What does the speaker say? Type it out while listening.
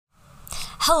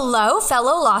Hello,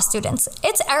 fellow law students.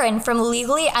 It's Erin from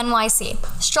Legally NYC.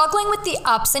 Struggling with the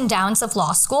ups and downs of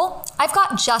law school? I've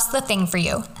got just the thing for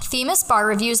you. Themis Bar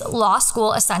Review's Law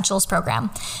School Essentials program.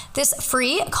 This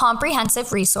free,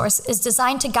 comprehensive resource is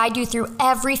designed to guide you through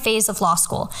every phase of law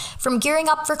school. From gearing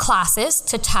up for classes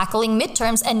to tackling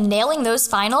midterms and nailing those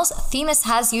finals, Themis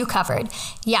has you covered.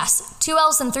 Yes, 2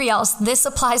 L's and 3 L's, this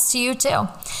applies to you too.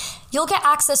 You'll get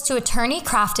access to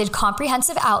attorney-crafted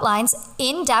comprehensive outlines,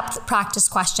 in-depth practice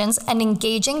questions, and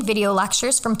engaging video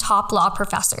lectures from top law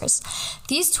professors.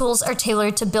 These tools are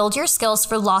tailored to build your skills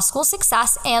for law school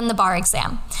success and the bar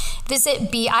exam.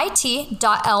 Visit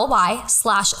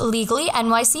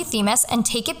bit.ly/legallynycthemis and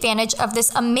take advantage of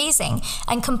this amazing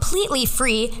and completely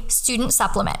free student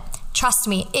supplement. Trust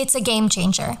me, it's a game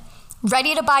changer.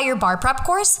 Ready to buy your bar prep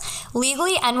course?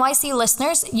 Legally NYC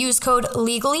listeners use code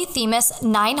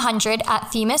LegallyThemis900 at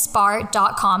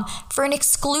themisbar.com for an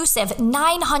exclusive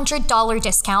 $900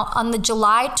 discount on the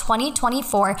July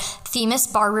 2024 Themis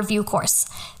Bar Review course.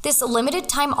 This limited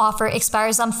time offer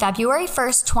expires on February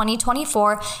 1st,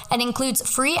 2024 and includes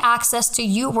free access to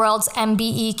UWorld's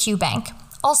MBEQ Bank.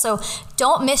 Also,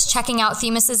 don't miss checking out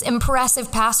Themis'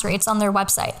 impressive pass rates on their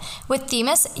website. With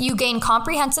Themis, you gain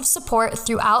comprehensive support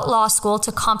throughout law school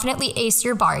to confidently ace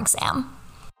your bar exam.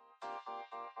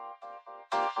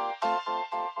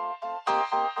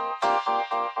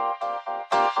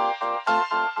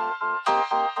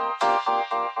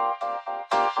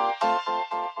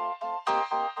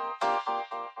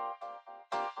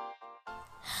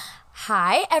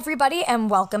 Hi, everybody, and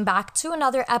welcome back to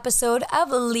another episode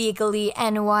of Legally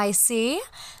NYC.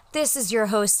 This is your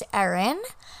host, Erin.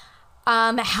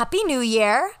 Happy New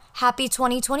Year. Happy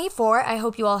 2024. I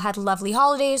hope you all had lovely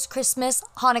holidays, Christmas,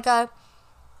 Hanukkah,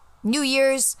 New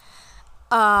Year's,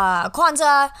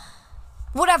 Kwanzaa,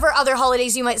 whatever other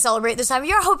holidays you might celebrate this time of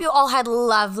year. I hope you all had a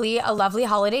lovely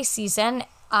holiday season.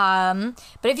 But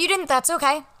if you didn't, that's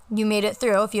okay. You made it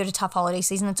through. If you had a tough holiday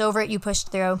season, it's over. You pushed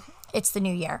through. It's the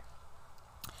new year.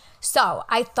 So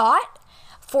I thought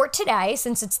for today,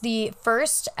 since it's the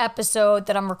first episode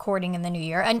that I'm recording in the new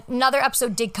year, another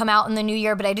episode did come out in the new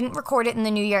year, but I didn't record it in the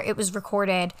new year. It was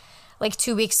recorded like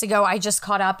 2 weeks ago. I just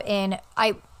caught up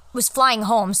I was flying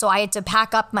home, so I had to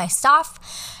pack up my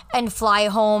stuff and fly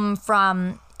home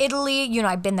from Italy. You know,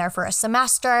 I've been there for a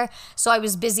semester, so I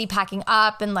was busy packing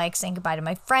up and like saying goodbye to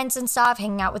my friends and stuff,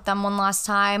 hanging out with them one last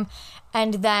time.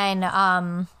 And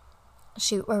then,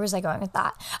 shoot, where was I going with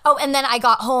that? Oh, and then I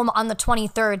got home on the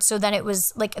 23rd. So then it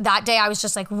was like that day I was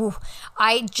just like, woo.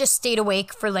 I just stayed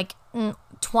awake for like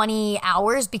 20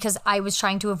 hours because I was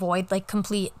trying to avoid like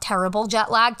complete terrible jet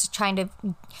lag, I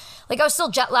was still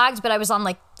jet lagged, but I was on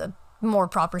like the more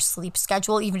proper sleep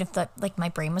schedule, even if my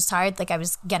brain was tired. Like I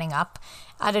was getting up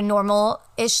at a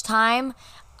normal-ish time.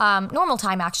 Normal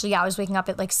time, actually. Yeah, I was waking up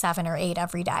at like 7 or 8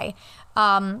 every day.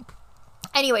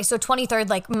 Anyway, so 23rd,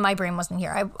 like, my brain wasn't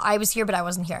here. I was here, but I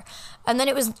wasn't here. And then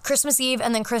it was Christmas Eve,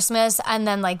 and then Christmas, and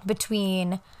then, like, did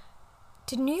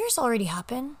New Year's already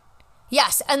happen?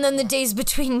 Yes, and then the days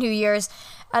between New Year's,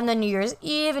 and then New Year's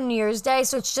Eve and New Year's Day.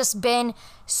 So it's just been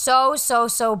so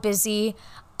busy.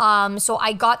 So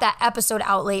I got that episode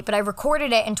out late, but I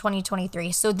recorded it in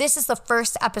 2023. So this is the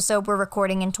first episode we're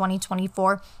recording in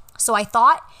 2024. So I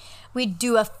thought we'd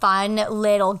do a fun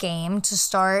little game to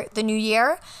start the new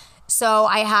year. So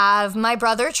I have my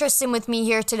brother Tristan with me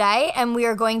here today, and we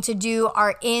are going to do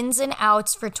our ins and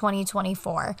outs for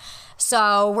 2024.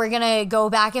 So we're going to go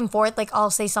back and forth. Like I'll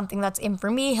say something that's in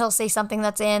for me, he'll say something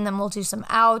that's in, then we'll do some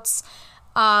outs.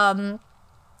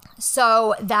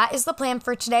 So that is the plan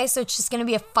for today. So it's just going to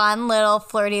be a fun little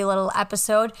flirty little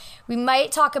episode. We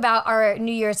might talk about our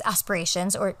New Year's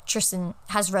aspirations, or Tristan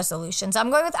has resolutions.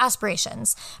 I'm going with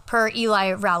aspirations per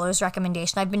Eli Rallo's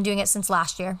recommendation. I've been doing it since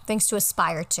last year, things to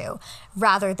aspire to,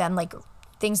 rather than like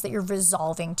things that you're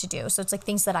resolving to do. So it's like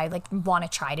things that I like want to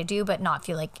try to do, but not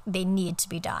feel like they need to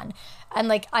be done. And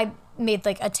like I made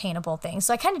like attainable things.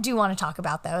 So I kind of do want to talk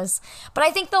about those, but I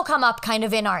think they'll come up kind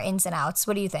of in our ins and outs.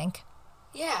 What do you think?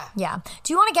 Yeah.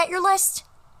 Do you want to get your list?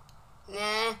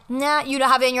 Nah. You don't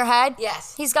have it in your head?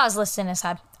 Yes. He's got his list in his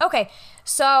head. Okay.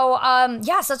 So, so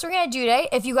that's what we're going to do today.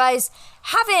 If you guys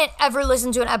haven't ever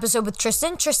listened to an episode with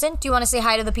Tristan, do you want to say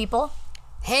hi to the people?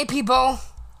 Hey, people.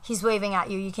 He's waving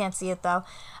at you. You can't see it, though.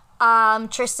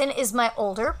 Tristan is my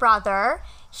older brother.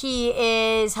 He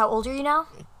is, how old are you now?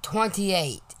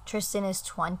 28. Tristan is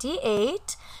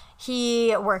 28.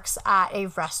 He works at a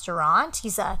restaurant.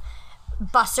 He's a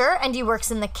busser, and he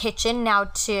works in the kitchen now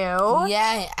too.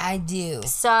 Yeah, I do.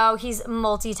 So he's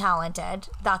multi-talented.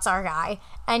 That's our guy.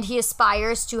 And he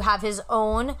aspires to have his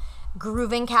own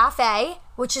grooving cafe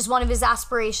which is one of his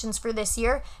aspirations for this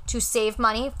year, to save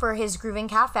money for his Grooving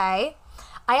Cafe.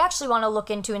 I actually want to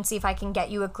look into and see if I can get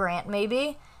you a grant,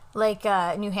 maybe, like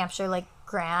a New Hampshire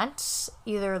grant,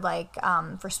 either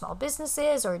for small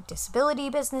businesses or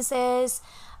disability businesses.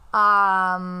 So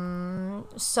I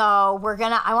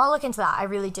want to look into that. I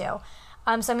really do.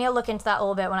 So I'm going to look into that a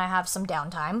little bit when I have some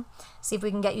downtime. See if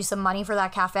we can get you some money for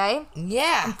that cafe.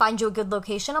 Yeah. And find you a good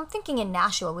location. I'm thinking in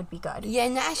Nashua would be good. Yeah,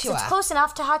 Nashua. It's close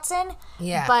enough to Hudson.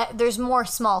 Yeah. But there's more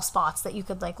small spots that you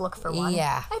could look for one.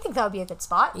 Yeah. I think that would be a good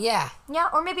spot. Yeah. Yeah,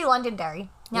 or maybe Londonderry.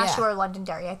 Nashua Yeah. or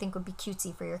Londonderry I think would be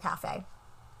cutesy for your cafe.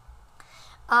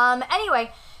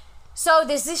 Anyway, so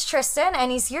this is Tristan,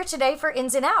 and he's here today for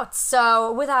Ins and Outs.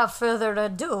 So without further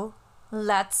ado,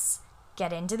 let's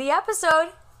get into the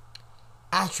episode.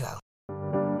 Outro.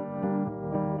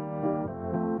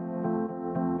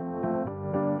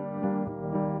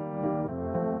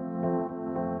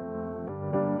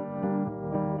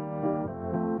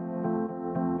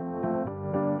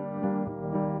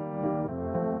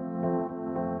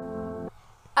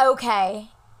 Okay,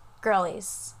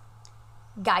 girlies,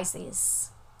 guysies,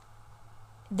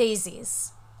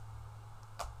 daisies,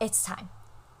 it's time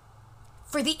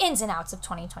for the ins and outs of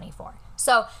 2024.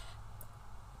 So,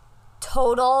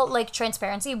 total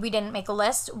transparency, we didn't make a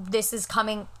list. This is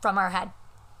coming from our head,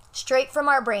 straight from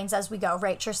our brains as we go,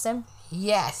 right, Tristan?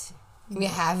 Yes, we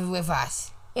have it with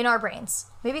us. In our brains.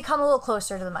 Maybe come a little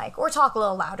closer to the mic or talk a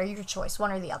little louder, your choice,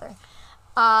 one or the other.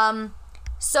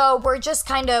 So we're just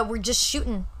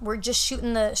shooting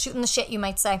the shit, you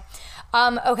might say.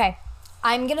 Okay,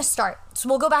 I'm gonna start. So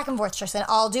we'll go back and forth, Tristan.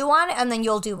 I'll do one and then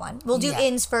you'll do one. We'll do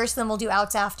ins first, then we'll do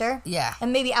outs after. Yeah.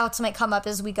 And maybe outs might come up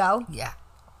as we go. Yeah.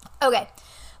 Okay,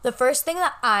 the first thing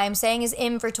that I'm saying is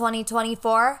in for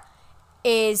 2024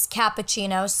 is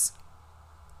cappuccinos.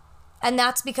 And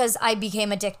that's because I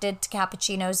became addicted to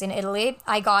cappuccinos in Italy.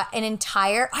 I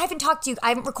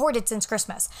haven't recorded since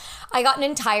Christmas. I got an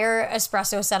entire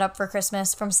espresso setup for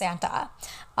Christmas from Santa.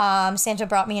 Santa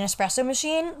brought me an espresso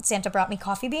machine. Santa brought me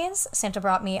coffee beans. Santa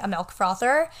brought me a milk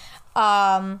frother.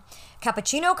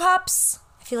 Cappuccino cups.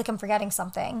 I feel like I'm forgetting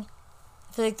something.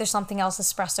 I feel like there's something else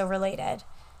espresso related.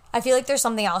 I feel like there's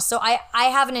something else. So I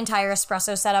have an entire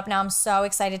espresso setup now. I'm so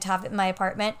excited to have it in my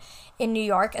apartment in New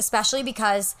York, especially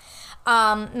because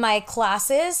my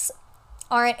classes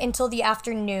aren't until the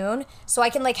afternoon. So I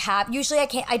can usually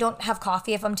I don't have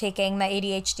coffee if I'm taking my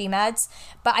ADHD meds,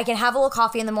 but I can have a little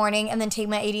coffee in the morning and then take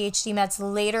my ADHD meds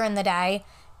later in the day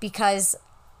because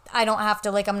I don't have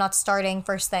to, I'm not starting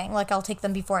first thing. I'll take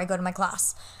them before I go to my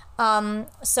class.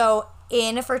 So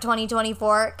in for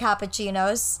 2024,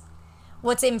 cappuccinos.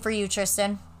 What's in for you,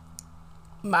 Tristan?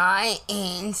 My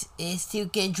ins is to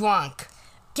get drunk.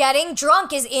 Getting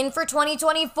drunk is in for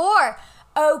 2024.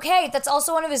 Okay, that's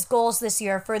also one of his goals this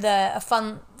year for the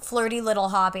fun, flirty little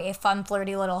hobby.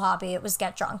 It was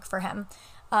get drunk for him.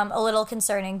 A little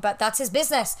concerning, but that's his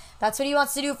business. That's what he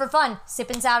wants to do for fun.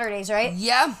 Sipping Saturdays, right?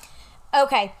 Yeah.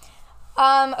 Okay.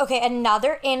 Okay,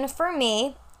 another in for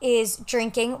me is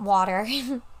drinking water.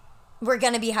 We're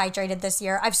going to be hydrated this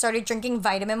year. I've started drinking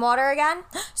vitamin water again.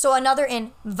 So another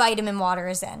in, vitamin water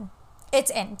is in.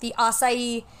 It's in. The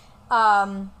acai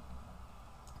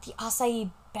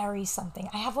berry something.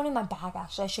 I have one in my bag,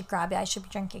 actually. I should grab it. I should be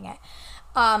drinking it.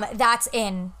 That's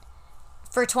in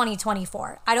for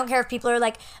 2024. I don't care if people are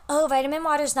like, oh, vitamin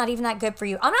water is not even that good for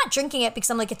you. I'm not drinking it because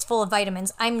I'm like, it's full of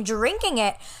vitamins. I'm drinking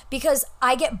it because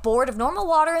I get bored of normal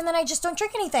water and then I just don't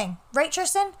drink anything. Right,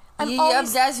 Tristan?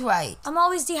 That's right. I'm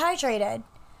always dehydrated.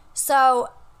 So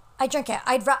I drink it.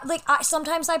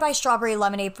 Sometimes I buy strawberry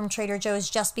lemonade from Trader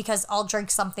Joe's just because I'll drink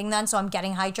something then, so I'm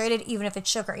getting hydrated even if it's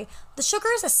sugary. The sugar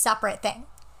is a separate thing.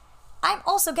 I'm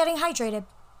also getting hydrated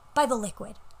by the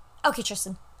liquid. Okay,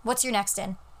 Tristan, what's your next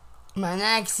in? My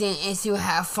next in is to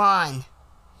have fun.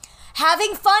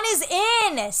 Having fun is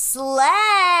in.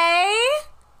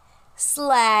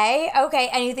 Slay. Okay,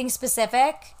 anything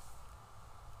specific?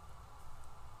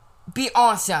 Be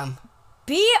awesome.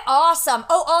 Be awesome.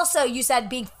 Oh, also, you said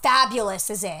being fabulous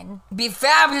is in. Be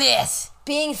fabulous.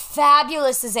 Being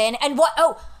fabulous is in. And what?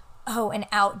 Oh, an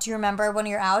out. Do you remember one of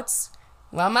your outs?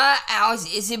 Well, my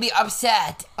outs is to be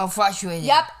upset or frustrated.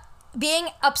 Yep. Being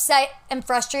upset and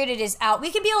frustrated is out. We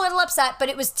can be a little upset, but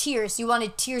it was tears. You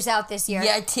wanted tears out this year.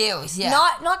 Yeah, tears, yeah.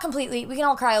 Not completely. We can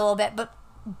all cry a little bit, but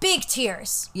big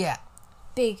tears. Yeah.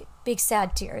 Big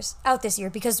sad tears out this year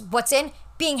because what's in?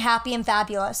 Being happy and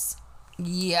fabulous.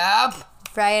 Yep.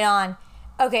 Right on.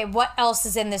 Okay, what else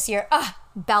is in this year?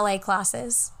 Ballet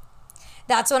classes.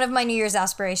 That's one of my New Year's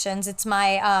aspirations. It's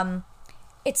my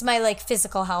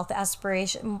physical health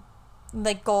aspiration,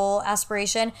 goal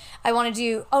aspiration. I want to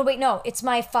do, it's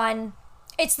my fun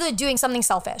It's the doing something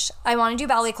selfish. I want to do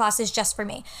ballet classes just for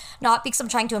me. Not because I'm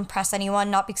trying to impress anyone.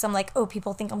 Not because I'm like, oh,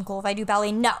 people think I'm cool if I do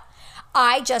ballet. No.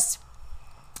 I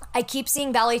keep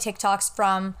seeing ballet TikToks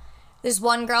from this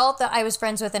one girl that I was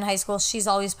friends with in high school. She's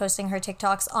always posting her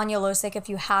TikToks. Anya Losick, if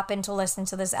you happen to listen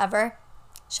to this ever,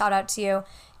 shout out to you.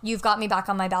 You've got me back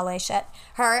on my ballet shit.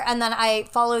 Her, and then I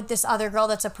followed this other girl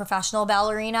that's a professional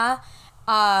ballerina.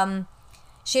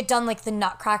 She had done like the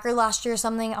Nutcracker last year or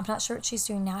something. I'm not sure what she's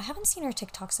doing now. I haven't seen her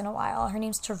TikToks in a while. Her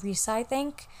name's Teresa, I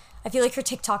think. I feel like her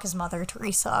TikTok is Mother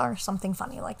Teresa or something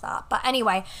funny like that. But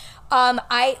anyway,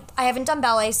 I haven't done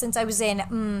ballet since I was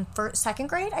in second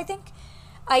grade, I think.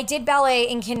 I did ballet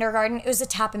in kindergarten. It was a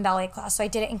tap and ballet class. So I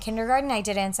did it in kindergarten. I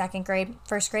did it in second grade.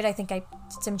 First grade, I think I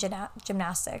did some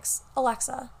gymnastics.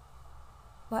 Alexa,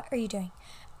 what are you doing?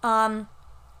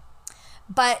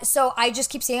 But so I just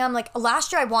keep saying, I'm like,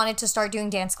 last year I wanted to start doing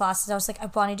dance classes. I was like, I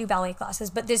want to do ballet classes.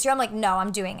 But this year I'm like, no,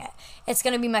 I'm doing it. It's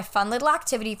going to be my fun little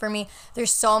activity for me.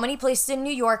 There's so many places in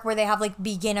New York where they have like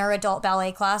beginner adult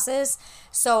ballet classes.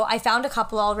 So I found a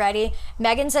couple already.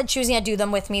 Megan said she was going to do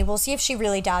them with me. We'll see if she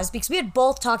really does, because we had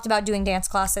both talked about doing dance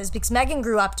classes because Megan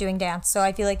grew up doing dance. So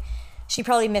I feel like she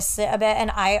probably missed it a bit.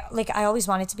 And I always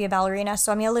wanted to be a ballerina.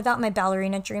 So I'm going to live out my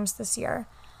ballerina dreams this year.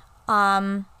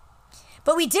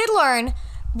 But we did learn,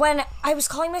 when I was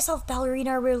calling myself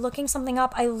ballerina, we were looking something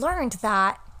up, I learned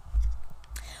that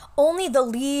only the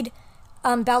lead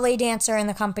ballet dancer in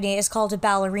the company is called a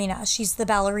ballerina. She's the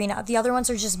ballerina. The other ones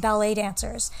are just ballet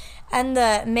dancers. And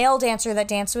the male dancer that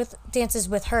dances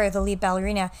with her, the lead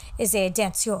ballerina, is a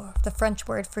danseur, the French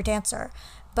word for dancer.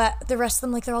 But the rest of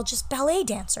them, like, they're all just ballet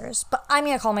dancers. But I'm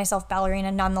going to call myself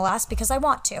ballerina nonetheless because I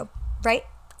want to, right?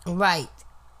 Right.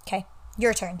 Okay.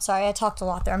 Your turn. Sorry, I talked a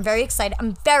lot there. I'm very excited.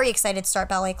 I'm very excited to start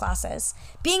ballet classes.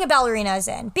 Being a ballerina is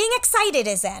in. Being excited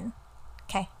is in.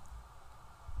 Okay.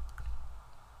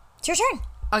 It's your turn.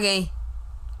 Okay.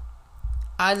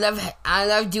 I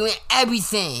love doing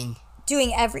everything.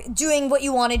 Doing what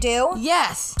you want to do?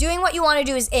 Yes. Doing what you want to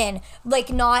do is in. Like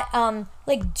not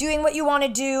like doing what you want to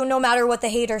do no matter what the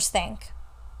haters think.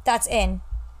 That's in.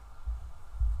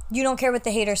 You don't care what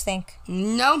the haters think.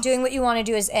 No. Doing what you want to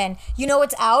do is in. You know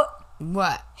what's out?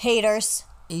 What? Haters.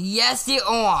 Yes, they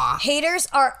are. Haters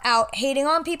are out. Hating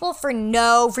on people for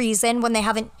no reason when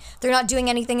they're not doing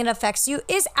anything that affects you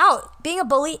is out. Being a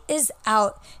bully is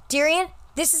out. Darian,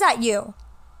 this is at you.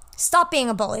 Stop being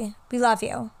a bully. We love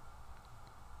you.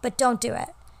 But don't do it.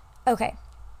 Okay.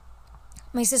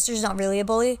 My sister's not really a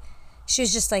bully. She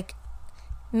was just like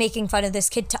making fun of this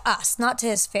kid to us, not to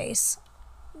his face.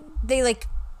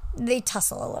 They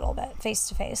tussle a little bit face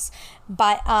to face.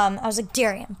 But I was like,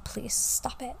 Darian, please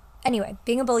stop it. Anyway,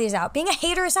 being a bully is out. Being a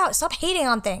hater is out. Stop hating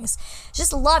on things.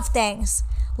 Just love things.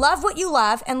 Love what you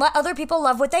love and let other people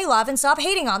love what they love and stop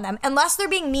hating on them unless they're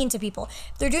being mean to people.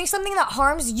 If they're doing something that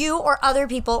harms you or other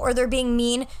people or they're being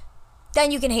mean,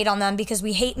 then you can hate on them because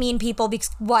we hate mean people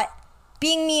because what?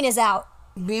 Being mean is out.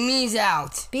 Being mean is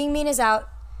out. Being mean is out.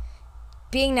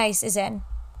 Being nice is in.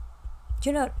 Do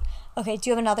you know? Okay, do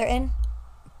you have another in?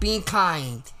 Being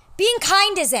kind. Being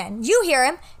kind is in. You hear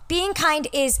him. Being kind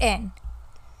is in.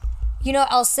 You know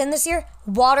what else is in this year?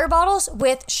 Water bottles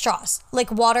with straws.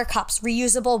 Like water cups.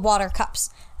 Reusable water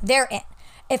cups. They're in.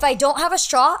 If I don't have a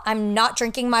straw, I'm not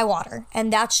drinking my water.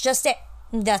 And that's just it.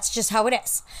 That's just how it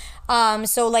is.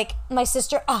 So like my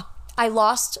sister... I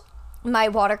lost my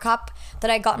water cup that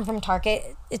I gotten from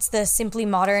Target. It's the Simple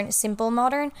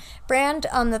Modern brand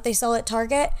that they sell at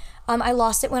Target. I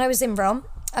lost it when I was in Rome.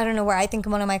 I don't know where. I think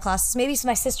in one of my classes. Maybe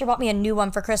my sister bought me a new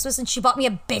one for Christmas, and she bought me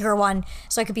a bigger one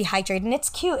so I could be hydrated. And it's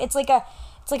cute. It's like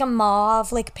a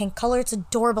mauve, like pink color. It's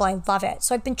adorable. I love it.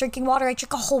 So I've been drinking water. I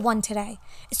drank a whole one today.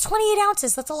 It's 28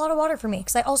 ounces. That's a lot of water for me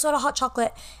because I also had a hot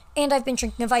chocolate, and I've been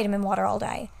drinking a vitamin water all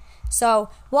day. So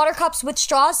water cups with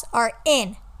straws are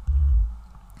in.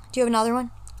 Do you have another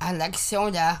one? I like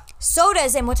soda. Soda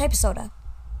is in. What type of soda?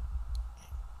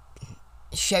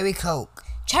 Cherry Coke.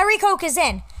 Cherry Coke is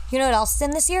in. You know what else is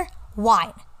in this year?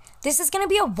 Wine. This is going to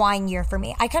be a wine year for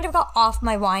me. I kind of got off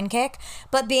my wine kick,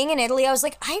 but being in Italy, I was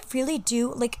like, I really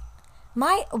do, like,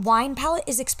 my wine palate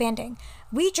is expanding.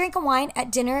 We drank a wine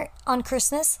at dinner on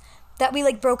Christmas that we,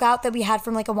 like, broke out that we had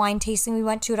from, like, a wine tasting we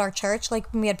went to at our church, like,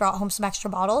 when we had brought home some extra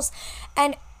bottles,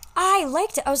 and I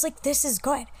liked it. I was like, this is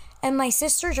good. And my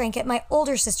sister drank it. My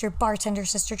older sister, bartender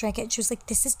sister, drank it. She was like,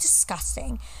 this is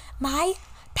disgusting. My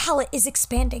palate is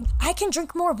expanding. I can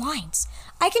drink more wines.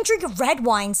 I can drink red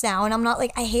wines now, and I'm not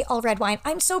like, I hate all red wine.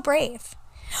 I'm so brave.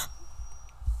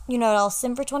 You know what else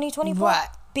in for 2024?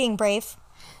 What? Being brave.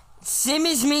 Same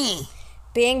as me.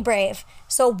 Being brave.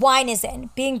 So wine is in.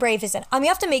 Being brave is in. I'm going to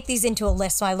have to make these into a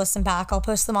list when I listen back. I'll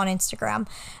post them on Instagram.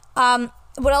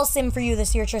 What else in for you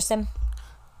this year, Tristan?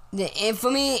 The in for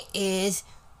me is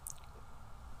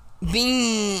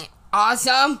being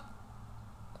awesome,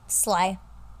 Slay.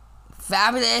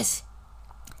 fabulous,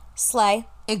 Slay.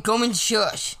 and going to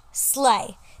church.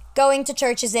 Slay. Going to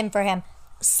church is in for him.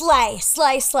 Slay.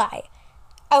 Slay. Slay.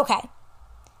 Okay.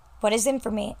 What is in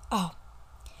for me? Oh.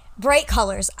 Bright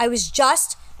colors. I was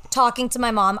just talking to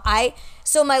my mom.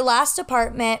 So my last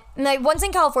apartment, once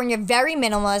in California, very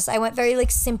minimalist. I went very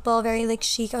like simple, very like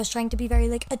chic. I was trying to be very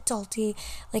like adulty,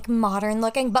 like modern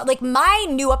looking. But like my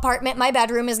new apartment, my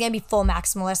bedroom is gonna be full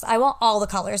maximalist. I want all the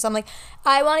colors. I'm like,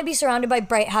 I want to be surrounded by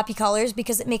bright, happy colors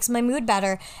because it makes my mood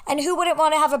better. And who wouldn't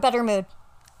want to have a better mood?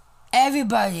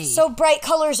 Everybody. So bright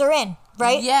colors are in,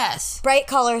 right? Yes. Bright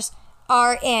colors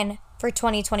are in for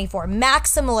 2024.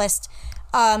 Maximalist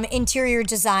interior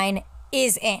design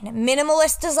is in.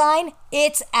 Minimalist design,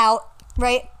 it's out,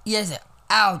 right? Yes,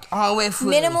 out all the way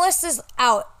through. Minimalist is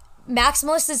out.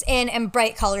 Maximalist is in, and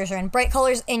bright colors are in. Bright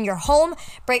colors in your home,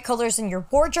 bright colors in your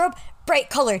wardrobe, bright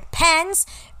colored pens,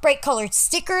 bright colored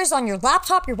stickers on your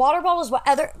laptop, your water bottles,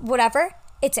 whatever.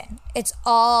 It's in. It's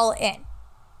all in.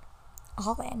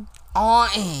 All in. All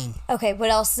in. Okay, what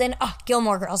else is in? Oh,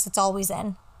 Gilmore Girls, it's always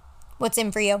in. What's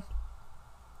in for you?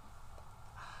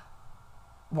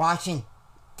 Watching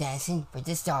Dancing with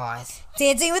the Stars.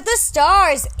 Dancing with the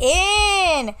Stars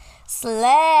in.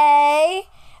 Slay.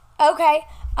 Okay.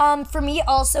 For me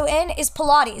also in is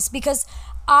Pilates because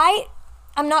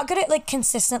I'm not good at like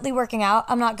consistently working out.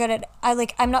 I'm not good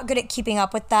at keeping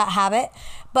up with that habit.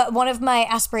 But one of my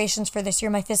aspirations for this year,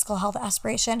 my physical health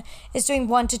aspiration, is doing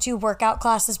 1 to 2 workout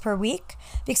classes per week.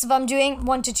 Because if I'm doing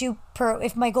 1 to 2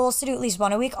 if my goal is to do at least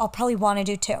 1 a week, I'll probably want to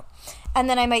do 2. And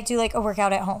then I might do like a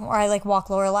workout at home, or I like walk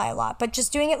Lorelai a lot. But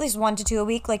just doing at least 1 to 2 a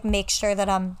week, like make sure that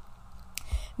I'm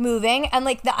moving. And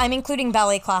like I'm including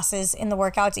ballet classes in the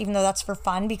workouts, even though that's for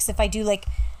fun. Because if I do like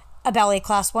a ballet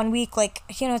class 1 week, like,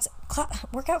 you know,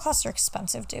 workout classes are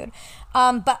expensive, dude.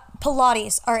 But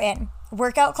Pilates are in.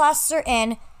 Workout classes are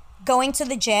in. Going to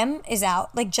the gym is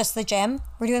out. Like just the gym.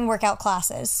 We're doing workout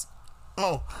classes.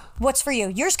 Oh. What's for you?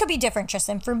 Yours could be different,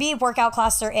 Tristan. For me, workout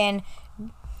classes are in.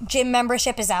 Gym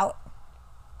membership is out.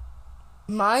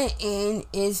 My in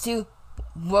is to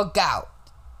work out.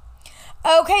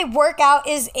 Okay, workout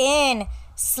is in.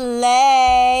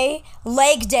 Slay.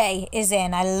 Leg day is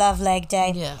in. I love leg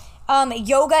day. Yeah.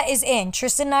 Yoga is in.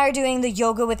 Tristan and I are doing the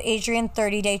Yoga with Adrian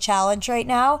 30-day challenge right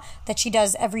now that she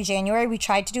does every January. We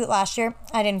tried to do it last year.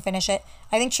 I didn't finish it.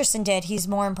 I think Tristan did. He's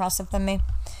more impressive than me.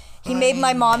 He made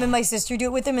my mom and my sister do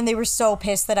it with him, and they were so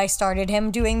pissed that I started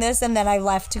him doing this, and then I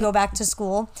left to go back to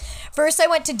school. First, I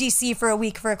went to D.C. for a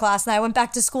week for a class, and I went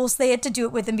back to school, so they had to do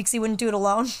it with him because he wouldn't do it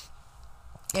alone.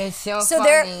 It's so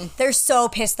funny. They're so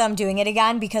pissed that I'm doing it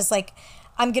again because, like,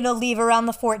 I'm going to leave around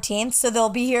the 14th, so they'll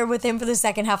be here with him for the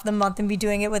second half of the month and be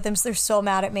doing it with him, so they're so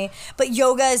mad at me. But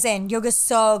yoga is in. Yoga's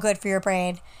so good for your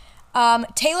brain.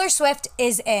 Taylor Swift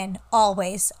is in.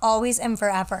 Always. Always and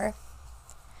forever.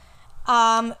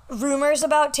 Rumors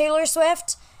about Taylor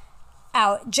Swift,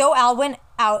 out. Joe Alwyn,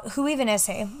 out. Who even is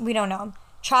he? We don't know.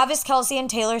 Travis Kelce and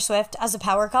Taylor Swift as a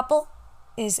power couple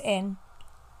is in.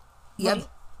 Yep,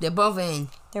 they're both in.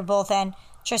 They're both in.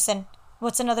 Tristan,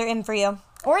 what's another in for you?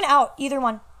 Or an out, either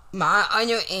one. My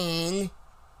other in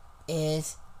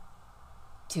is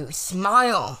to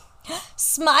smile.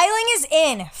 Smiling is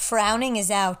in. Frowning is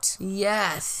out.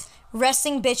 Yes.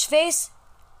 Resting bitch face,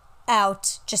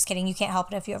 out. Just kidding. You can't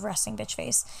help it if you have resting bitch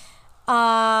face.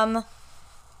 Hangovers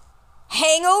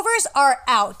are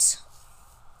out.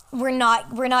 We're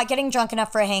not getting drunk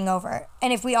enough for a hangover.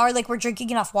 And if we are, like, we're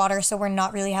drinking enough water, so we're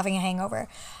not really having a hangover.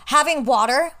 Having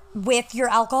water with your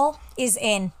alcohol is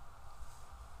in.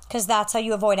 Because that's how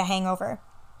you avoid a hangover.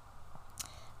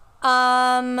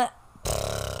 Hanging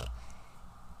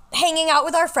out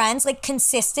with our friends, like,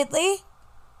 consistently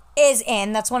is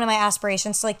in. That's one of my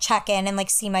aspirations, to, like, check in and, like,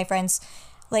 see my friends,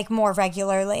 like, more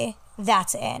regularly.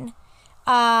 That's in.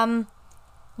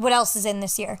 What else is in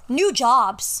this year? New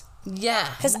jobs.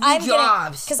 Yeah, Because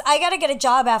jobs. Because I gotta get a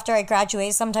job after I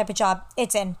graduate, some type of job.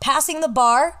 It's in. Passing the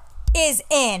bar is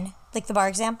in. Like the bar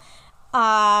exam.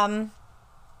 I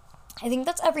think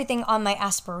that's everything on my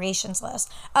aspirations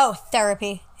list. Oh,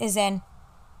 therapy is in.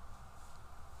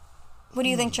 What do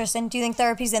you think, Tristan? Do you think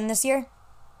therapy's in this year?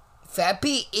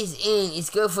 Therapy is in. It's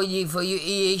good for you, for your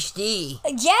ADHD.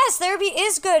 Yes, therapy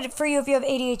is good for you if you have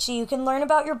ADHD. You can learn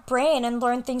about your brain and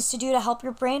learn things to do to help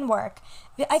your brain work.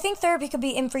 I think therapy could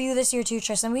be in for you this year too,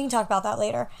 Tristan. We can talk about that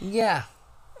later. Yeah.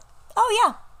 Oh,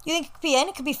 yeah. You think it could be in?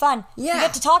 It could be fun. Yeah. You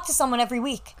get to talk to someone every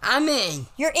week. I'm in.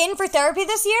 You're in for therapy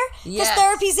this year? Yes. Because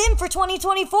therapy's in for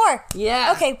 2024.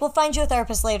 Yeah. Okay, we'll find you a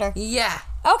therapist later. Yeah.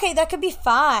 Okay, that could be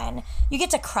fun. You get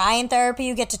to cry in therapy,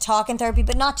 you get to talk in therapy,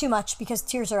 but not too much because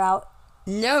tears are out.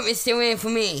 No, it's still in for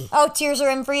me. Oh, tears are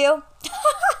in for you?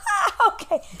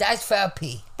 Okay. That's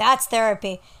therapy. That's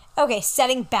therapy. Okay,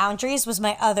 setting boundaries was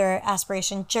my other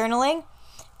aspiration. Journaling,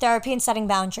 therapy, and setting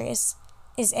boundaries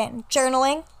is in.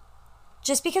 Journaling,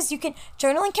 just because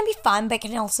journaling can be fun, but it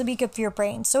can also be good for your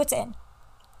brain, so it's in.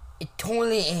 It's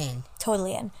totally in.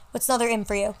 Totally in. What's another in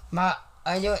for you? My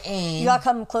other in. You gotta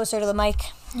come closer to the mic.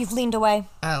 You've leaned away.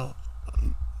 Oh.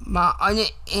 My other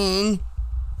in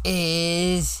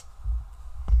is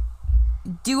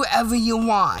do whatever you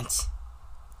want.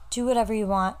 Do whatever you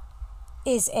want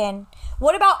is in.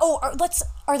 What about,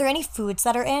 are there any foods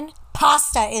that are in?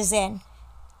 Pasta is in.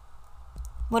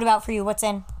 What about for you? What's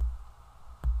in?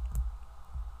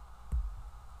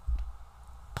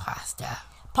 Pasta.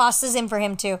 Pasta's in for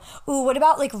him too. Ooh, what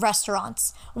about like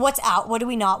restaurants? What's out? What do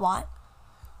we not want?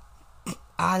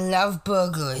 I love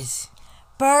burgers.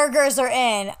 Burgers are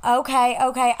in. Okay.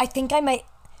 I think I might.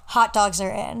 Hot dogs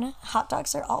are in. Hot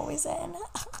dogs are always in.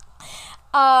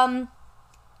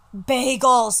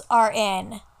 Bagels are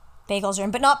in. Bagels are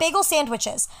in, but not bagel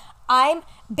sandwiches.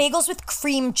 Bagels with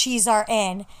cream cheese are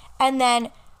in. And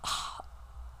then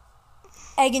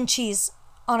egg and cheese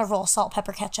on a roll, salt,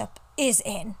 pepper, ketchup is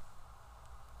in.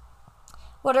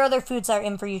 What are other foods that are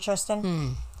in for you,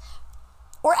 Tristan?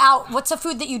 Or out. What's a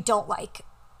food that you don't like?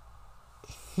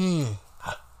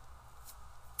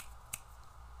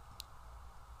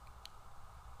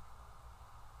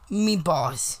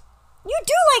 Meatballs. You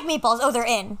do like meatballs. Oh, they're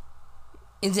in.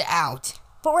 Is it out?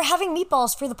 But we're having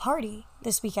meatballs for the party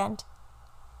this weekend.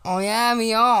 Oh yeah,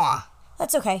 we are.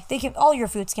 That's okay. All your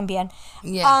foods can be in.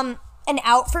 Yeah. And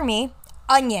out for me,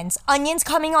 onions. Onions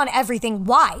coming on everything.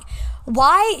 Why?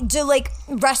 Why do like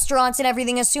restaurants and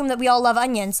everything assume that we all love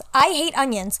onions? I hate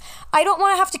onions. I don't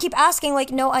want to have to keep asking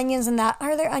like, no onions in that.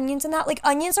 Are there onions in that? Like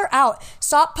onions are out.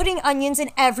 Stop putting onions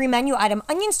in every menu item.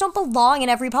 Onions don't belong in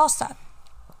every pasta.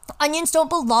 Onions don't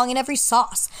belong in every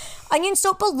sauce. Onions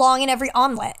don't belong in every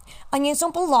omelet. Onions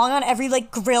don't belong on every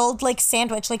like grilled like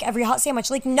sandwich, like every hot sandwich.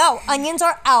 Like no, onions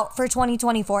are out for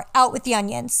 2024. Out with the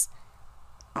onions.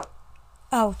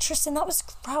 Oh, Tristan, that was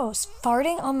gross.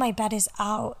 Farting on my bed is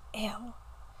out. Ew.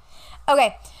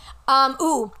 Okay.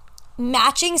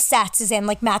 Matching sets is in,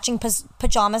 like matching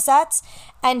pajama sets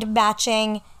and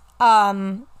matching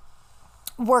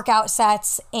workout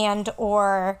sets and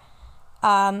or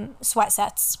sweat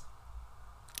sets.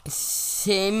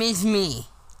 Same as me.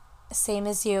 Same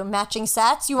as you. Matching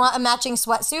sets? You want a matching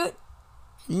sweatsuit?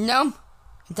 No,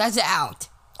 that's out.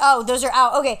 Oh, those are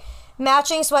out. Okay.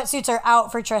 Matching sweatsuits are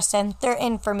out for Tristan. They're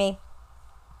in for me.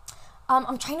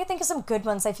 I'm trying to think of some good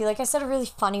ones. I feel like I said a really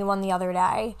funny one the other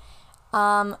day.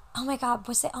 Oh my God,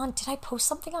 was it on? Did I post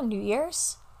something on New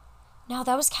Year's? No,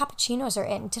 that was cappuccinos are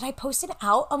in. Did I post it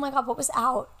out? Oh my God, what was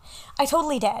out? I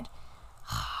totally did.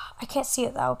 I can't see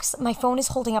it though because my phone is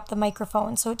holding up the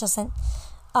microphone so it doesn't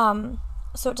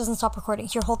stop recording.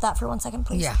 Here, hold that for 1 second,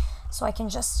 please. Yeah. So I can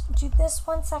just do this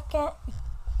 1 second.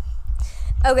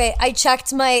 Okay, I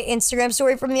checked my Instagram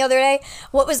story from the other day.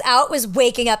 What was out was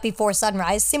waking up before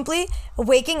sunrise. Simply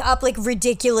waking up like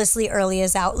ridiculously early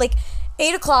is out. Like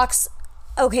 8 o'clock's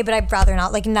okay, but I'd rather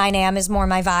not. Like 9 a.m. is more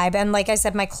my vibe. And like I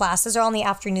said, my classes are on the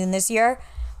afternoon this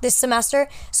semester.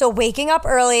 So waking up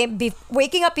early,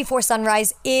 waking up before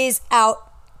sunrise is out.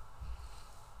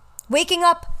 Waking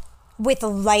up with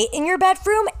light in your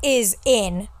bedroom is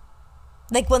in.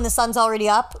 Like when the sun's already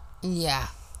up. Yeah.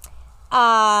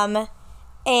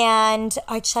 And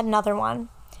I just had another one.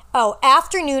 Oh,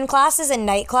 afternoon classes and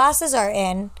night classes are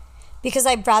in because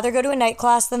I'd rather go to a night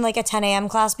class than like a 10 a.m.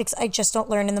 class because I just don't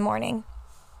learn in the morning.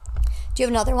 Do you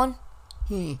have another one?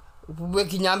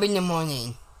 Waking up in the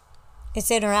morning. It's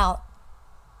in or out?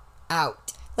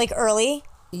 Out. Like early?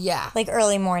 Yeah. Like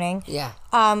early morning? Yeah.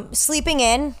 Sleeping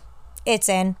in, it's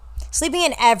in. Sleeping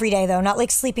in every day though, not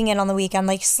like sleeping in on the weekend.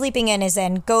 Like sleeping in is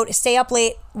in. Stay up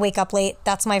late, wake up late.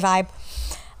 That's my vibe.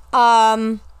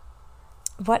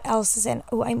 What else is in?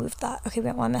 Oh, I moved that. Okay, we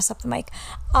don't want to mess up the mic.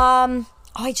 I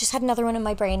just had another one in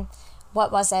my brain.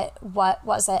 What was it?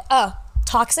 Oh,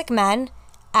 toxic men,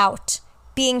 out.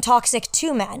 Being toxic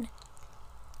to men,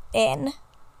 in.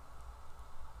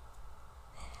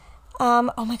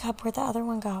 Oh my God, where'd the other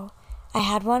one go? I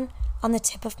had one on the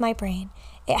tip of my brain.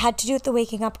 It had to do with the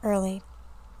waking up early.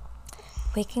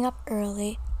 Waking up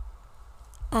early.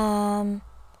 I'm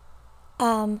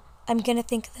gonna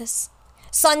think of this.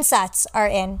 Sunsets are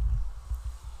in.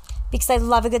 because I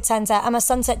love a good sunset. I'm a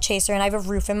sunset chaser and I have a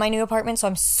roof in my new apartment, so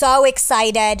I'm so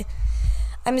excited.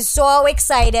 I'm so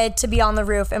excited to be on the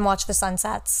roof and watch the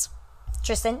sunsets.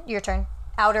 Tristan, your turn.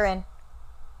 Out or in?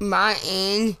 My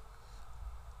in.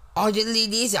 All the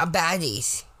ladies are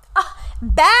baddies.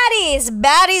 Baddies!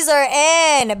 Baddies are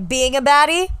in. Being a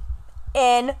baddie?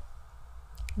 In.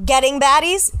 Getting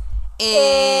baddies?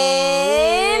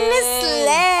 In.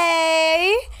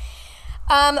 Slay.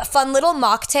 Fun little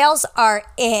mocktails are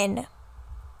in.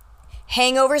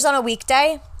 Hangovers on a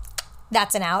weekday?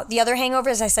 That's an out. The other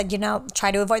hangovers, I said,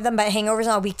 try to avoid them, but hangovers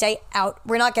on a weekday, out.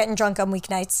 We're not getting drunk on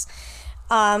weeknights.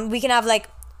 We can have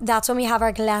that's when we have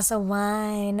our glass of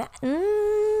wine.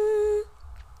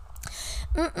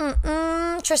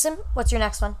 Tristan, what's your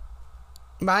next one?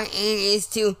 My in is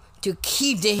to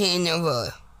keep the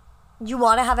hangover. You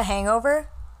want to have a hangover?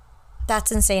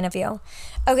 That's insane of you.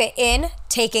 Okay, in,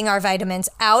 taking our vitamins.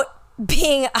 Out,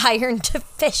 being iron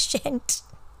deficient.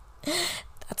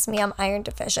 That's me, I'm iron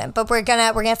deficient. But we're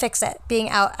gonna fix it. Being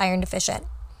out, iron deficient.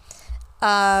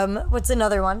 What's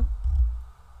another one?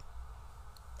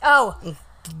 Oh.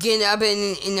 Get up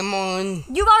in the morning.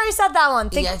 You've already said that one.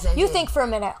 Yes, I you did. think for a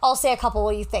minute. I'll say a couple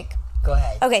while you think. Go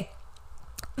ahead. Okay.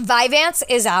 Vyvanse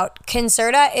is out.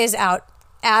 Concerta is out.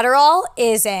 Adderall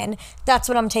is in. That's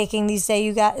what I'm taking these days,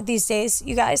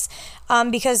 you guys.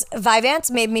 Because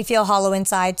Vyvanse made me feel hollow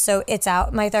inside, so it's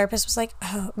out. My therapist was like,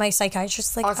 oh, my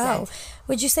psychiatrist was like, oh,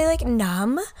 would you say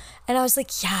numb? And I was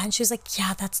like, yeah. And she was like,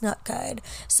 yeah, that's not good.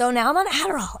 So now I'm on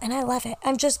Adderall, and I love it.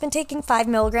 I've just been taking 5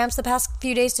 milligrams the past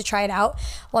few days to try it out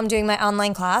while I'm doing my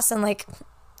online class, and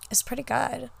it's pretty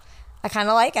good. I kind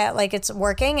of like it. It's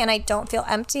working, and I don't feel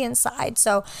empty inside.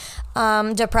 So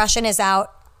depression is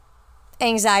out.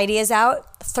 Anxiety is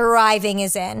out. Thriving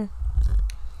is in.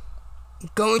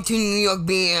 Going to New York,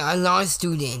 being a law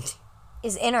student.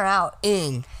 Is in or out?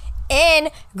 In. In.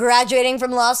 Graduating from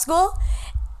law school.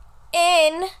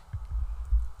 In.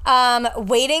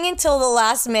 Waiting until the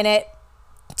last minute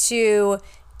to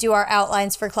do our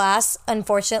outlines for class,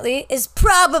 unfortunately, is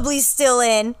probably still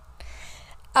in.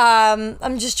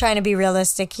 I'm just trying to be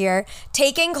realistic here.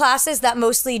 Taking classes that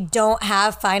mostly don't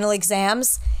have final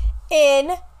exams.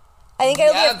 In. I think I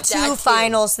only have 2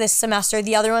 finals this semester.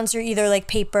 The other ones are either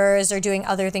papers or doing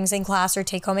other things in class or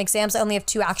take-home exams. I only have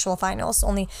 2 actual finals,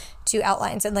 only 2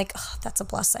 outlines. And that's a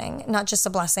blessing. Not just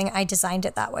a blessing. I designed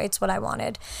it that way. It's what I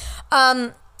wanted.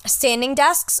 Standing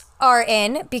desks are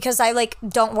in because I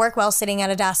don't work well sitting at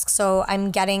a desk. So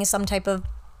I'm getting some type of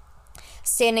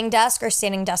standing desk or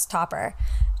standing desk topper.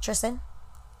 Tristan?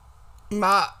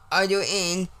 My other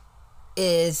in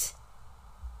is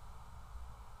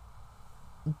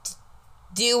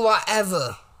do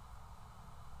whatever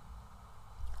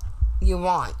you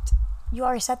want. You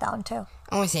already said that one too.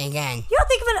 I want to say it again.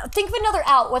 Think of another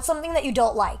out. What's something that you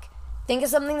don't like? Think of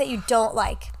something that you don't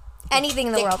like. Anything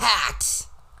in the world. The cats.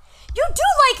 You do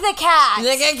like the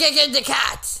cats. The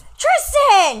cats.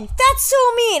 Tristan, that's so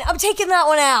mean. I'm taking that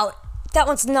one out. That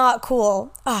one's not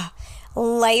cool.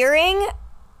 Layering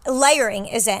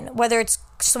is in. Whether it's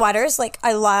sweaters,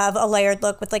 I love a layered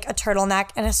look with a turtleneck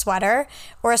and a sweater,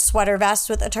 or a sweater vest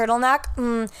with a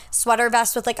turtleneck. Sweater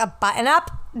vest with a button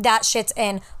up, that shit's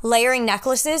in. Layering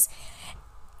necklaces,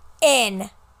 in.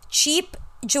 Cheap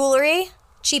jewelry,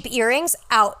 cheap earrings,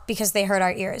 out because they hurt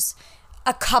our ears.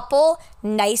 A couple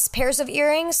nice pairs of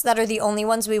earrings that are the only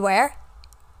ones we wear,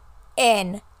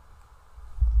 in.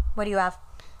 What do you have?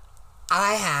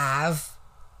 I have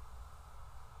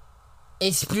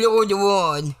explore the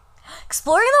world.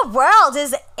 Exploring the world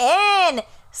is in.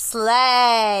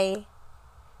 Slay.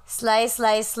 Slay,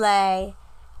 slay, slay.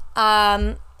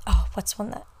 What's one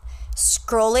that?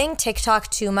 Scrolling TikTok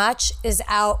too much is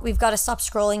out. We've got to stop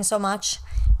scrolling so much.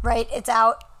 Right? It's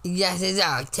out. Yes, it's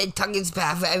out. TikTok is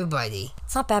bad for everybody.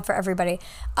 It's not bad for everybody.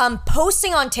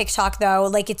 Posting on TikTok,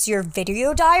 though, it's your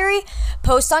video diary.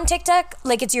 Post on TikTok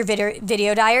it's your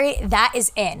video diary. That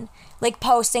is in.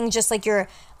 Posting just you're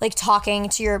talking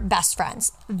to your best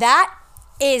friends. That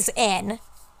is in.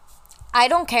 I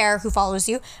don't care who follows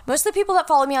you. Most of the people that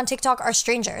follow me on TikTok are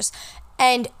strangers.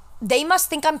 And they must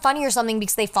think I'm funny or something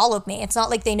because they followed me. It's not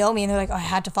like they know me and they're like, oh, I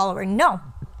had to follow her. No.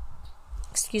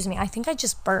 Excuse me. I think I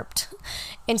just burped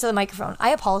into the microphone. I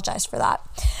apologize for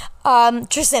that.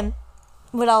 Tristan,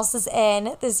 what else is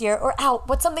in this year? Or out?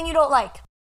 What's something you don't like?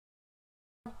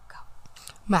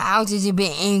 My out is a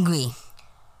bit angry.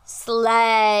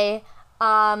 Slay.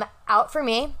 Out for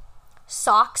me.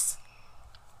 Socks.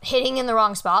 Hitting in the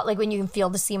wrong spot, when you can feel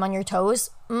the seam on your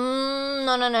toes.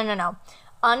 No.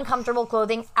 Uncomfortable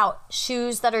clothing, out.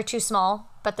 Shoes that are too small,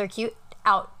 but they're cute,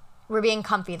 out. We're being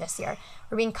comfy this year.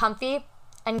 We're being comfy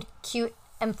and cute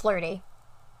and flirty.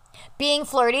 Being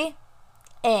flirty,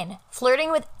 in.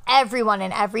 Flirting with everyone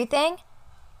and everything,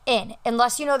 in.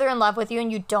 Unless you know they're in love with you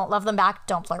and you don't love them back,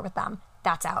 don't flirt with them.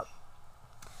 That's out.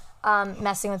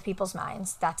 Messing with people's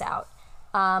minds, that's out.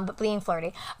 But being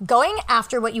flirty. Going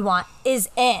after what you want is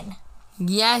in.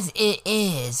 Yes, it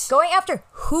is. Going after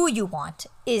who you want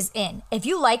is in. If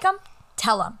you like them,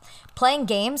 tell them. Playing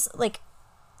games, like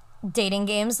dating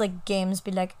games, like games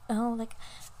be like, oh, like,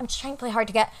 I'm just trying to play hard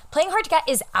to get. Playing hard to get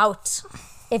is out.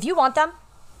 If you want them,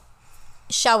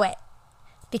 show it.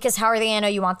 Because how are they gonna know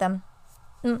you want them?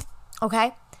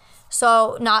 Okay?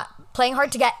 So not playing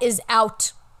hard to get is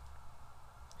out.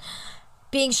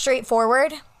 Being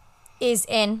straightforward is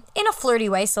in a flirty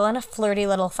way, still in a flirty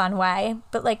little fun way.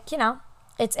 But like, you know,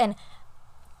 it's in.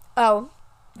 Oh,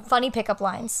 funny pickup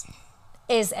lines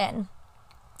is in.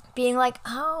 Being like,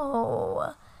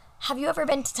 oh, have you ever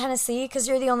been to Tennessee? Because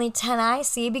you're the only 10 I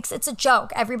see. Because it's a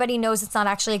joke. Everybody knows it's not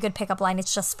actually a good pickup line.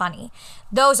 It's just funny.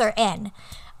 Those are in.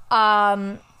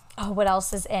 Oh, what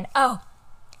else is in? Oh,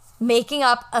 making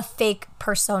up a fake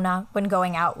persona when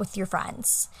going out with your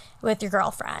friends, with your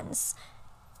girlfriends.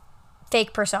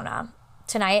 Fake persona.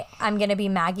 Tonight, I'm going to be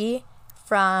Maggie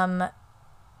from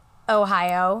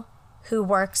Ohio who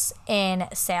works in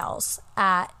sales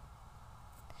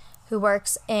who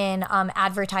works in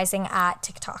advertising at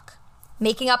TikTok.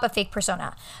 Making up a fake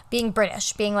persona. Being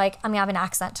British. Being like, I'm going to have an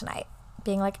accent tonight.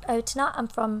 Being like, oh, tonight I'm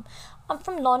from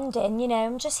London, you know,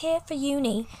 I'm just here for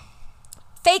uni.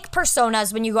 Fake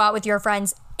personas when you go out with your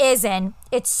friends is in.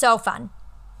 It's so fun.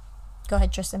 Go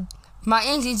ahead, Tristan. My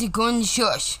answer is going to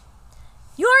church.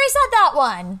 You already said that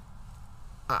one.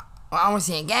 I want to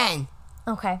say it again.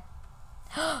 Okay.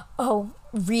 Oh,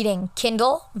 reading.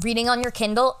 Kindle. Reading on your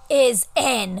Kindle is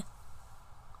in.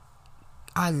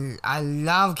 I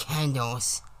love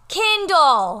candles.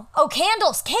 Kindle. Oh,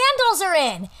 candles. Candles are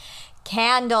in.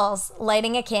 Candles.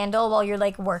 Lighting a candle while you're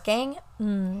like working.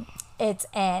 It's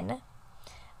in.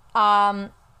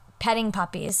 Petting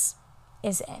puppies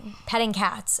is in. Petting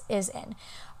cats is in.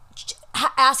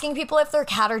 Asking people if they're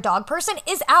cat or dog person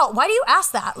is out. Why do you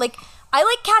ask that? Like, I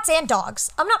like cats and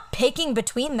dogs. I'm not picking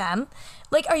between them.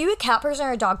 Like, are you a cat person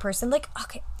or a dog person? Like,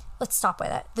 okay, let's stop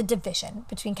with it. The division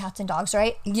between cats and dogs,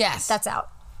 right? Yes. That's out.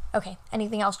 Okay,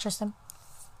 anything else, Tristan?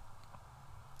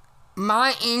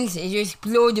 My answer is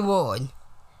explore the world.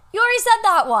 You already said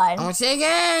that one. I want to say it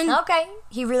again. Okay,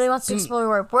 he really wants to explore the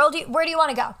world. Where do you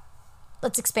want to go?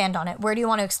 Let's expand on it. Where do you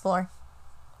want to explore?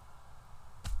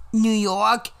 New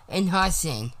York and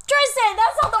Hudson. Tristan,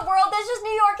 that's not the world. That's just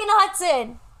New York and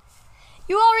Hudson.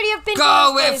 You already have been Go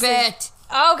to those with places. it.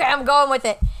 Okay, I'm going with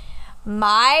it.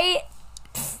 My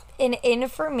in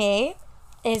for me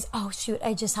is, oh shoot,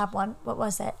 I just have one. What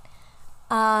was it?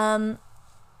 Oh,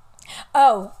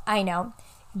 I know.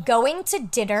 Going to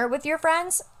dinner with your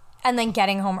friends and then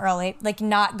getting home early. Like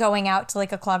not going out to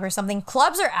like a club or something.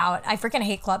 Clubs are out. I freaking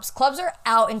hate clubs. Clubs are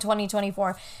out in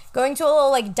 2024. Going to a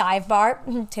little like dive bar.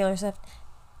 Taylor Swift.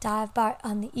 Dive bar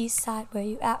on the east side where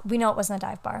you at. We know it wasn't a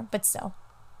dive bar, but still.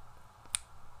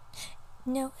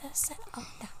 No, that's all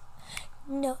that.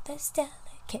 No, that's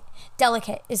delicate.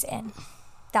 Delicate is in.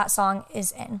 That song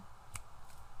is in.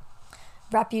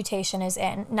 Reputation is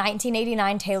in.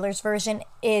 1989 Taylor's version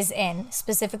is in.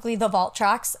 Specifically the vault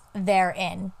tracks, they're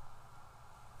in.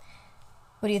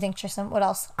 What do you think, Tristan? What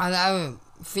else? I love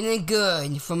it. Feeling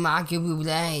good from Michael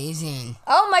Bublé is in.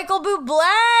 Oh, Michael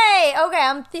Bublé. Okay,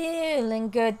 I'm feeling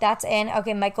good. That's in.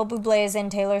 Okay, Michael Bublé is in.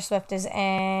 Taylor Swift is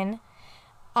in.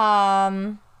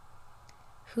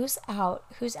 Who's out?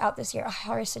 Who's out this year? I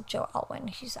already said Joe Alwyn.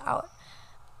 He's out.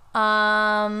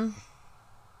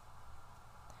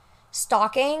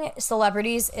 Stalking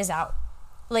celebrities is out.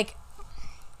 Like,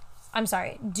 I'm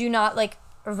sorry. Do not, like,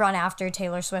 run after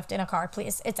Taylor Swift in a car,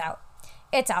 please. It's out.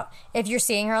 It's out. If you're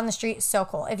seeing her on the street, so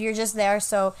cool. If you're just there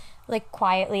so, like,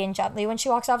 quietly and gently when she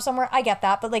walks off somewhere, I get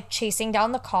that. But, like, chasing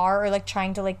down the car or, like,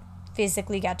 trying to, like,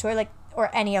 physically get to her, like, or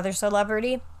any other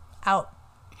celebrity, out.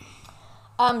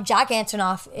 Jack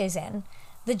Antonoff is in.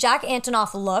 The Jack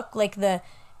Antonoff look, like the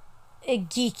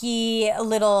geeky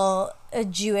little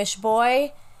Jewish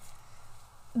boy,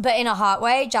 but in a hot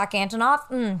way, Jack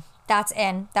Antonoff, that's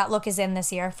in. That look is in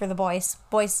this year for the boys.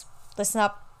 Boys, listen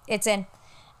up. It's in.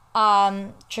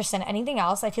 Tristan, anything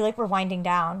else? I feel like we're winding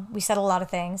down. We said a lot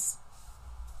of things.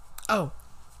 Oh,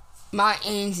 my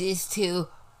answer is to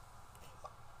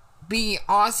be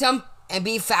awesome and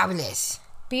be fabulous.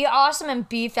 Be awesome and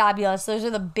be fabulous. Those are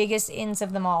the biggest ins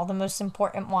of them all, the most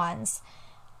important ones.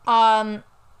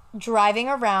 Driving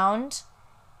around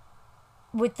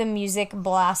with the music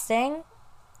blasting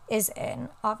is in,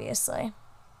 obviously.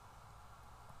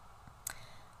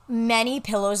 Many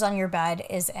pillows on your bed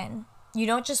is in. You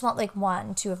don't just want like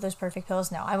 1, 2 of those perfect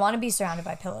pillows. No, I want to be surrounded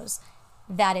by pillows.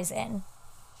 That is in.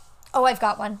 Oh, I've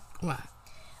got one. What?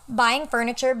 Buying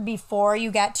furniture before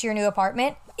you get to your new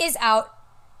apartment is out.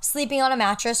 Sleeping on a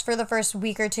mattress for the first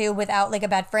week or 2 without like a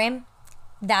bed frame,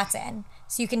 that's in.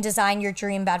 So you can design your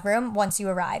dream bedroom once you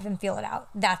arrive and feel it out.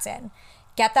 That's in.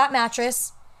 Get that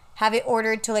mattress, have it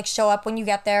ordered to like show up when you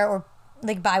get there, or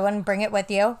like buy one and bring it with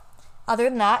you. Other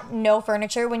than that, no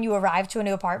furniture when you arrive to a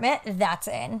new apartment, that's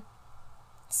in.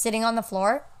 Sitting on the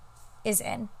floor is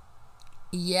in.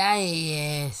 Yeah,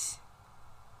 it is.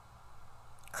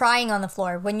 Crying on the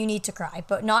floor when you need to cry,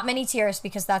 but not many tears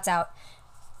because that's out.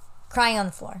 Crying on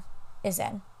the floor is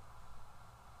in.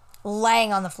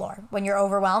 Laying on the floor when you're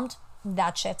overwhelmed,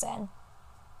 that shit's in.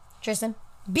 Tristan,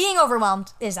 being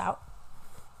overwhelmed is out.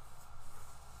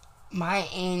 My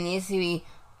in is to be,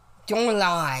 don't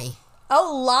lie.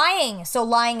 Oh, lying. So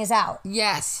lying is out.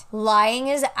 Yes. Lying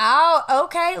is out.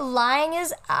 Okay, lying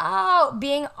is out.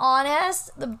 Being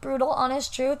honest, the brutal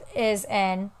honest truth is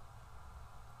in.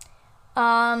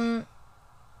 Tall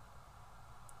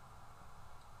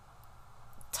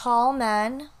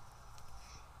men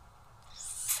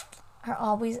are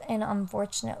always in,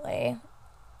 unfortunately.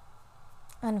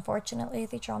 Unfortunately,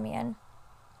 they draw me in.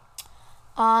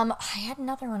 I had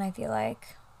another one, I feel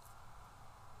like.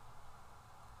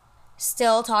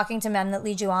 Still talking to men that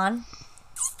lead you on.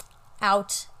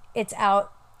 Out. It's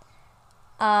out.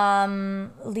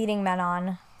 Leading men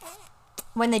on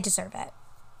when they deserve it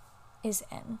is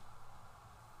in.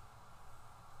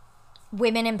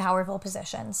 Women in powerful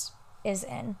positions is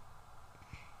in.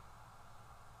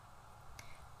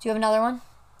 Do you have another one?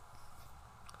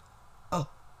 Oh,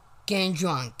 getting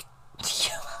drunk.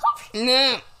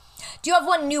 No. Do you have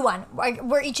one new one?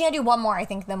 We're each gonna do one more, I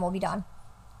think, then we'll be done.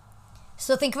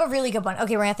 So think of a really good one.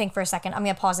 Okay, we're gonna think for a second. I'm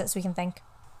gonna pause it so we can think.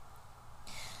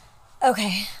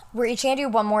 Okay, we're each gonna do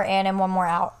one more in and one more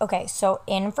out. Okay, so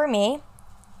in for me,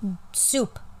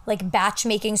 soup. Like batch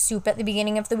making soup at the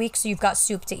beginning of the week, so you've got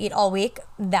soup to eat all week.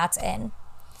 That's in.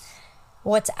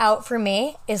 What's out for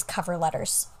me is cover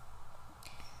letters.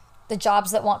 The jobs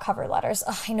that want cover letters.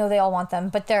 Ugh, I know they all want them,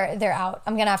 but they're out.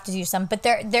 I'm gonna have to do some, but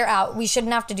they're out. We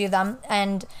shouldn't have to do them,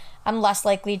 and I'm less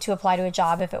likely to apply to a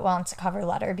job if it wants a cover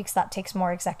letter because that takes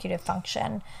more executive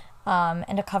function.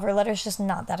 And a cover letter is just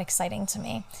not that exciting to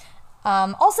me.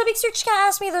 Also, make sure you can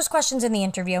ask me those questions in the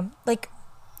interview. Like,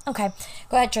 okay,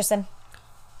 go ahead, Tristan.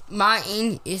 My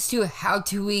in is to how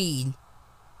to read.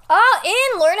 Oh,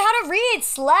 in, learn how to read.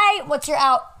 Slay. What's your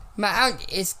out? My out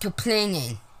is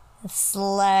complaining.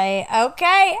 Slay.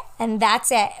 Okay. And that's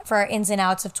it for our ins and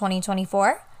outs of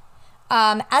 2024.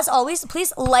 As always,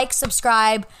 please like,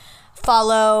 subscribe,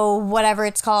 follow, whatever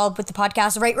it's called with the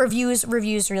podcast. Write reviews.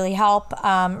 Reviews really help.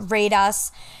 Rate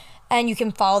us. And you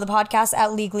can follow the podcast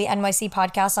at Legally NYC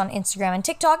Podcast on Instagram and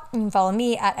TikTok. You can follow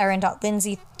me at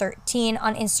erin.lindsay13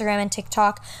 on Instagram and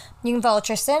TikTok. You can follow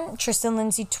Tristan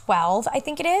Lindsay12, I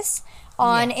think it is,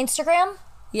 on Instagram.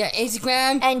 Yeah,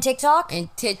 Instagram. And TikTok. And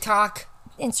TikTok.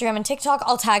 Instagram and TikTok.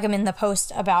 I'll tag them in the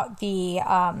post about the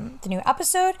new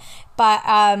episode. But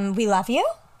we love you.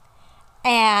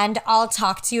 And I'll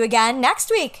talk to you again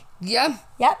next week. Yep.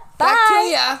 Bye. Back to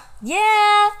ya.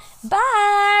 Yeah.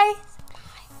 Bye.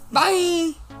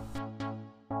 Bye.